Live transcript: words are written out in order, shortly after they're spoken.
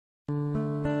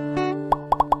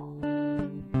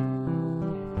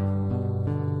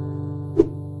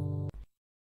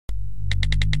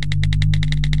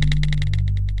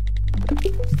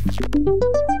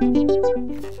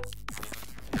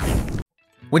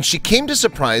When she came to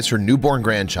surprise her newborn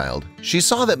grandchild, she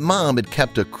saw that Mom had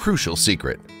kept a crucial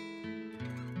secret.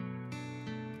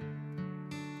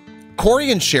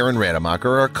 Corey and Sharon Rademacher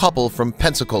are a couple from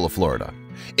Pensacola, Florida.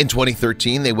 In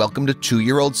 2013, they welcomed a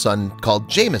 2-year-old son called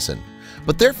Jameson,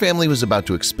 but their family was about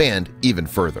to expand even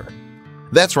further.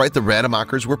 That's right, the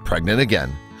Rademachers were pregnant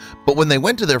again. But when they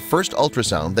went to their first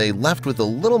ultrasound, they left with a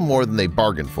little more than they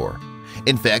bargained for.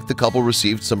 In fact, the couple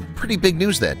received some pretty big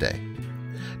news that day.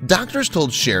 Doctors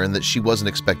told Sharon that she wasn't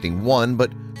expecting 1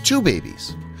 but 2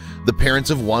 babies. The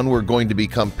parents of one were going to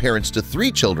become parents to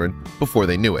 3 children before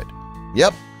they knew it.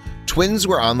 Yep, twins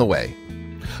were on the way.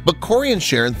 But Corey and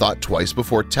Sharon thought twice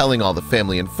before telling all the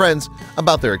family and friends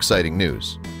about their exciting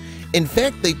news. In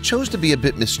fact, they chose to be a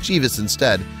bit mischievous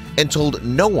instead and told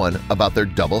no one about their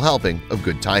double helping of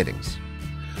good tidings.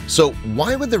 So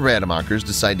why would the Rademachers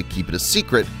decide to keep it a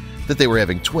secret that they were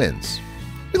having twins?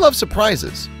 "We love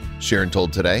surprises," Sharon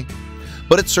told Today,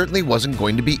 but it certainly wasn't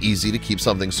going to be easy to keep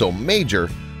something so major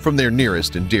from their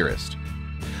nearest and dearest.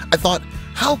 "I thought,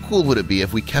 how cool would it be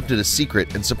if we kept it a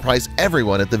secret and surprised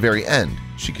everyone at the very end,"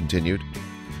 she continued.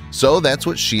 So that's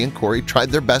what she and Corey tried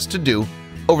their best to do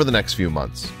over the next few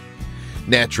months.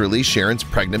 Naturally, Sharon's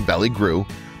pregnant belly grew,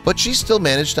 but she still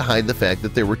managed to hide the fact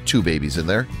that there were 2 babies in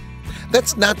there.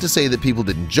 That's not to say that people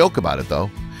didn't joke about it,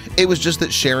 though. It was just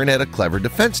that Sharon had a clever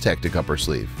defense tactic up her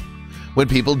sleeve. When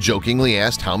people jokingly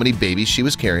asked how many babies she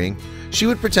was carrying, she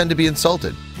would pretend to be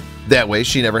insulted. That way,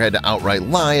 she never had to outright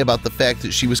lie about the fact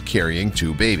that she was carrying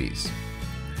 2 babies.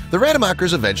 The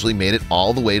Rademachers eventually made it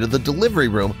all the way to the delivery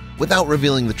room without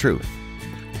revealing the truth.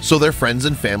 So their friends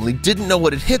and family didn't know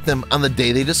what had hit them on the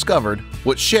day they discovered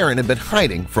what Sharon had been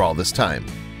hiding for all this time.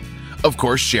 Of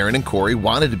course, Sharon and Corey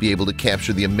wanted to be able to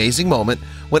capture the amazing moment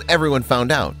when everyone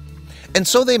found out, and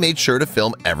so they made sure to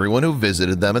film everyone who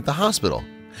visited them at the hospital.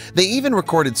 They even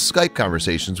recorded Skype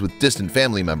conversations with distant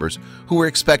family members who were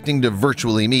expecting to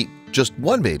virtually meet just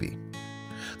 1 baby.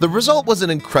 The result was an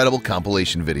incredible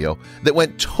compilation video that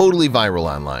went totally viral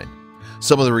online.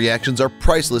 Some of the reactions are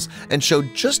priceless and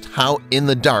showed just how in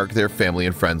the dark their family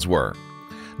and friends were.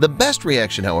 The best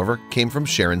reaction, however, came from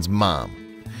Sharon's mom.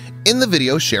 In the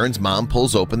video, Sharon's mom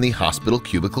pulls open the hospital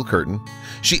cubicle curtain.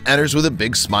 She enters with a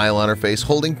big smile on her face,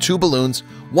 holding 2 balloons,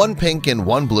 1 pink and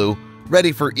 1 blue,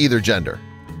 ready for either gender.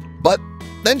 But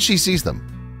then she sees them.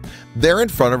 There in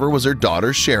front of her was her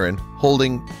daughter Sharon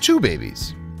holding 2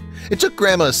 babies. It took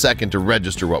Grandma a second to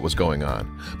register what was going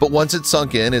on, but once it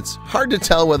sunk in, it's hard to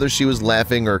tell whether she was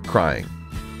laughing or crying.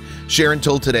 Sharon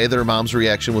told Today that her mom's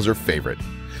reaction was her favorite.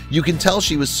 "You can tell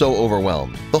she was so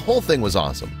overwhelmed. The whole thing was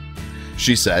awesome,"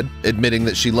 she said, admitting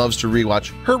that she loves to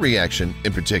rewatch her reaction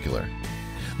in particular.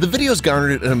 The video's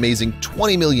garnered an amazing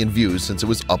 20 million views since it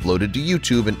was uploaded to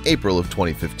YouTube in April of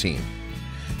 2015.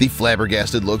 The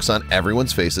flabbergasted looks on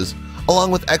everyone's faces,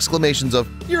 along with exclamations of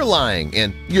 "You're lying"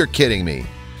 and "You're kidding me,"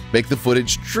 make the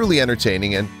footage truly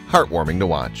entertaining and heartwarming to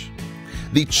watch.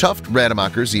 The chuffed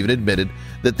Rademachers even admitted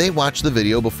that they watch the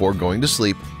video before going to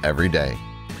sleep every day.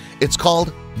 It's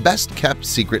called Best Kept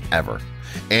Secret Ever,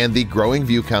 and the growing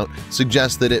view count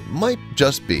suggests that it might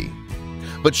just be.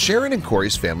 But Sharon and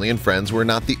Corey's family and friends were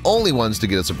not the only ones to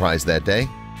get a surprise that day.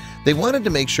 They wanted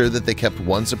to make sure that they kept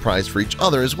one surprise for each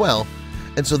other as well,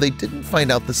 and so they didn't find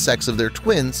out the sex of their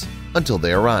twins until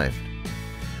they arrived.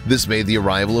 This made the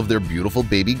arrival of their beautiful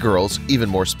baby girls even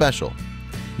more special.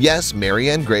 Yes, Mary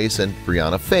Ann Grace and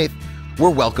Brianna Faith were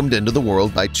welcomed into the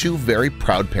world by 2 very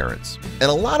proud parents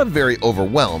and a lot of very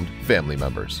overwhelmed family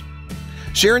members.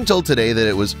 Sharon told Today that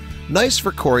it was nice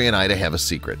for Corey and I to have a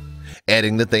secret,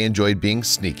 adding that they enjoyed being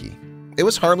sneaky. It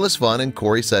was harmless fun, and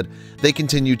Corey said they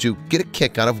continue to get a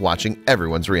kick out of watching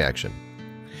everyone's reaction.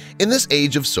 In this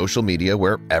age of social media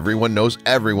where everyone knows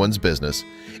everyone's business,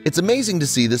 it's amazing to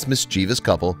see this mischievous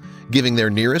couple giving their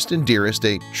nearest and dearest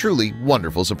a truly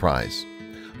wonderful surprise.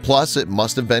 Plus, it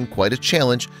must have been quite a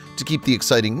challenge to keep the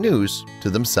exciting news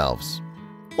to themselves.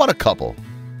 What a couple!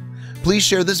 Please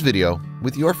share this video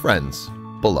with your friends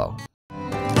below.